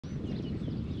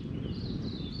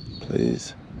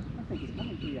Please. I think he's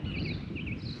coming to you. Yeah,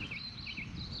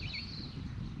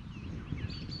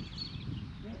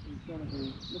 he's got to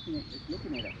be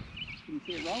looking at it. Can you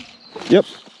see it roll? Yep.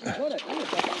 Got it.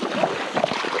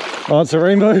 Oh, it's a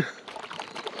rainbow.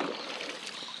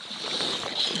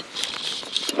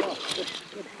 Oh, good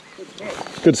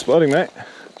catch. Good spotting, mate.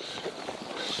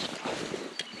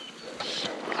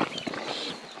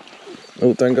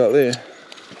 Oh, don't go up there.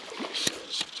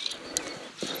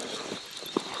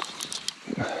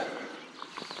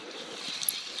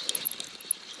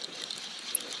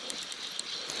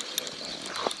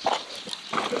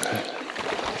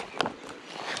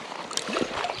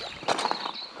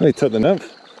 Oh, he took the nymph.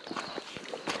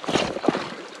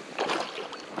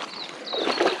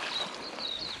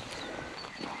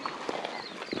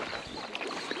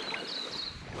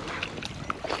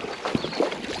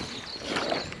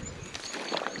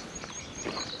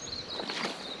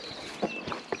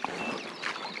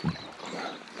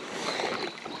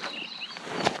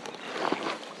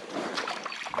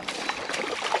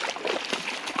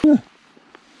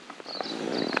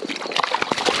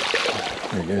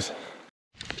 There he goes.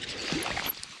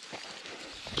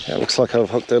 Yeah, it looks like I've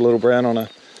hooked a little brown on a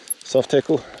soft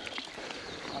tackle.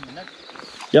 On the neck.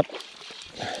 Yep.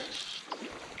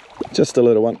 Just a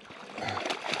little one.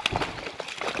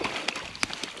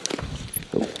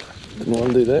 Oh, didn't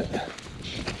want to do that.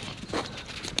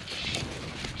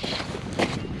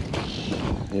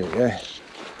 There we go.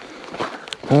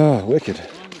 Oh, wicked.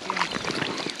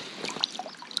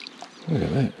 Look at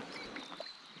that.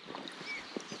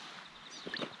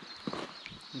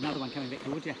 There's another one coming back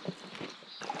towards you.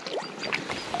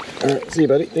 Alright, see you,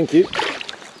 buddy. Thank you.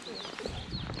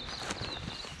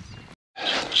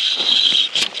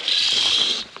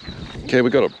 Okay,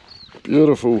 we've got a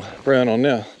beautiful brown on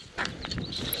now.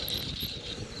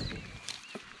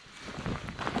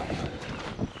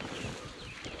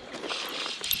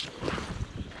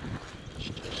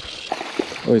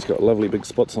 Oh, he's got lovely big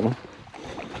spots on him.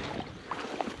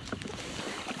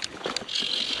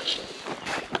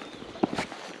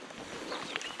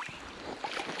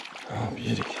 Oh,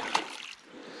 beauty.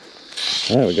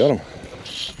 Alright, we got him.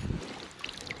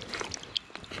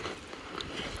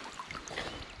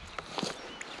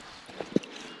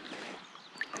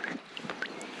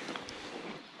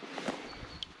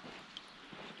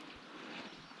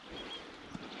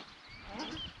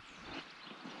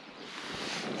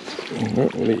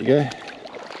 Alright, we'll let you go.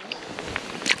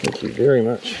 Thank you very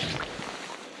much.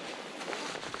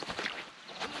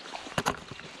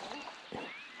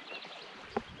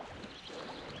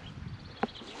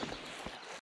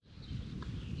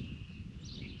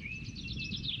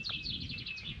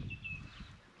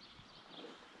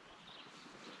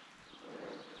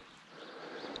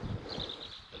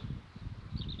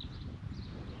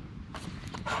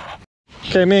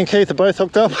 Okay, me and Keith are both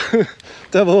hooked up,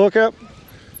 double hook up.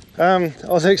 I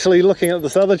was actually looking at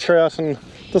this other trout and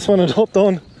this one had hopped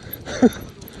on.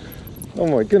 Oh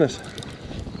my goodness.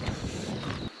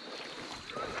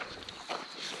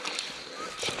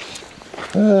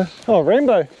 Oh,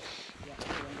 rainbow.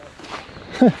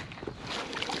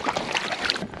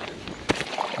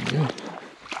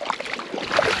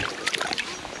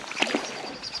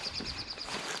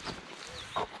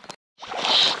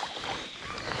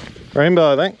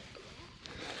 Rainbow, I think.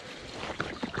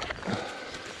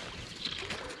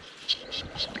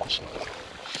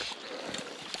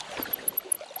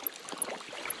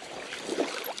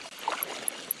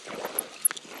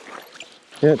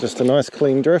 Yeah, just a nice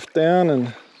clean drift down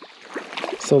and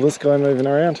saw this guy moving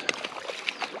around.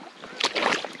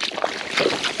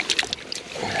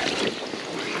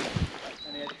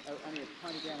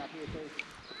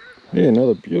 Yeah,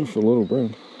 another beautiful little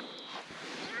brown.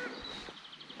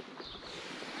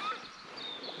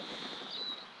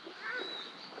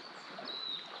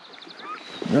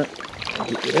 Right, I'll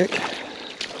get you back.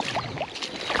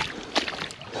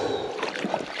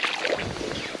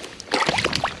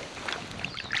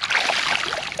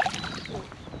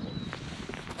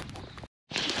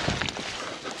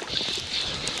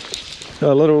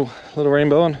 Got a little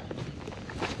rainbow on.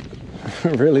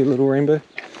 Really little rainbow.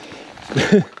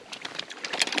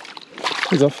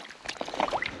 He's off.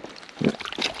 Yeah.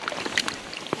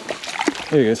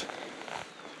 There he goes.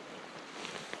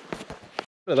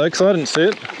 Hello, because I didn't see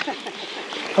it.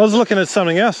 I was looking at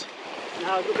something else.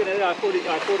 No, I was looking at it. I thought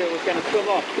it was going to swim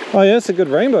off. Oh yeah, it's a good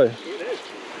rainbow. Yeah, it is.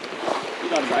 You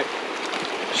got him, mate.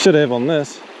 Should have on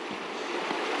this.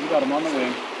 You got him on the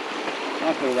wing.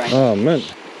 Nice little rainbow. Oh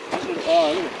mint.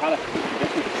 Oh, look at the colour.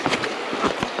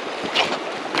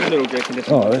 Good little Jack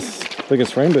condition. Oh, that's the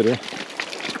biggest rainbow there.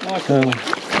 Nice.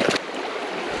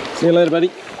 See you later,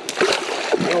 buddy.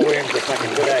 Your worms are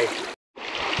fucking good, eh?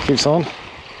 Keeps on.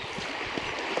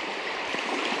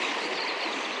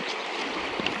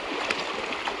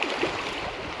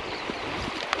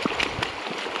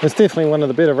 It's definitely one of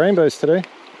the better rainbows today.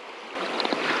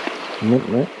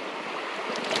 Nope.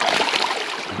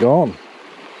 Gone.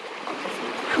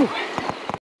 Whew.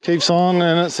 Keeps on,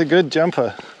 and it's a good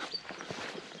jumper.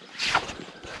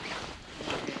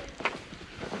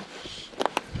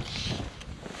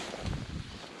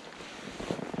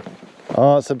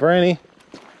 Oh, it's a brownie.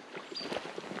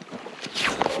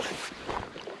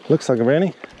 Looks like a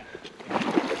brownie.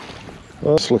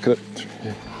 Well, let's look at it.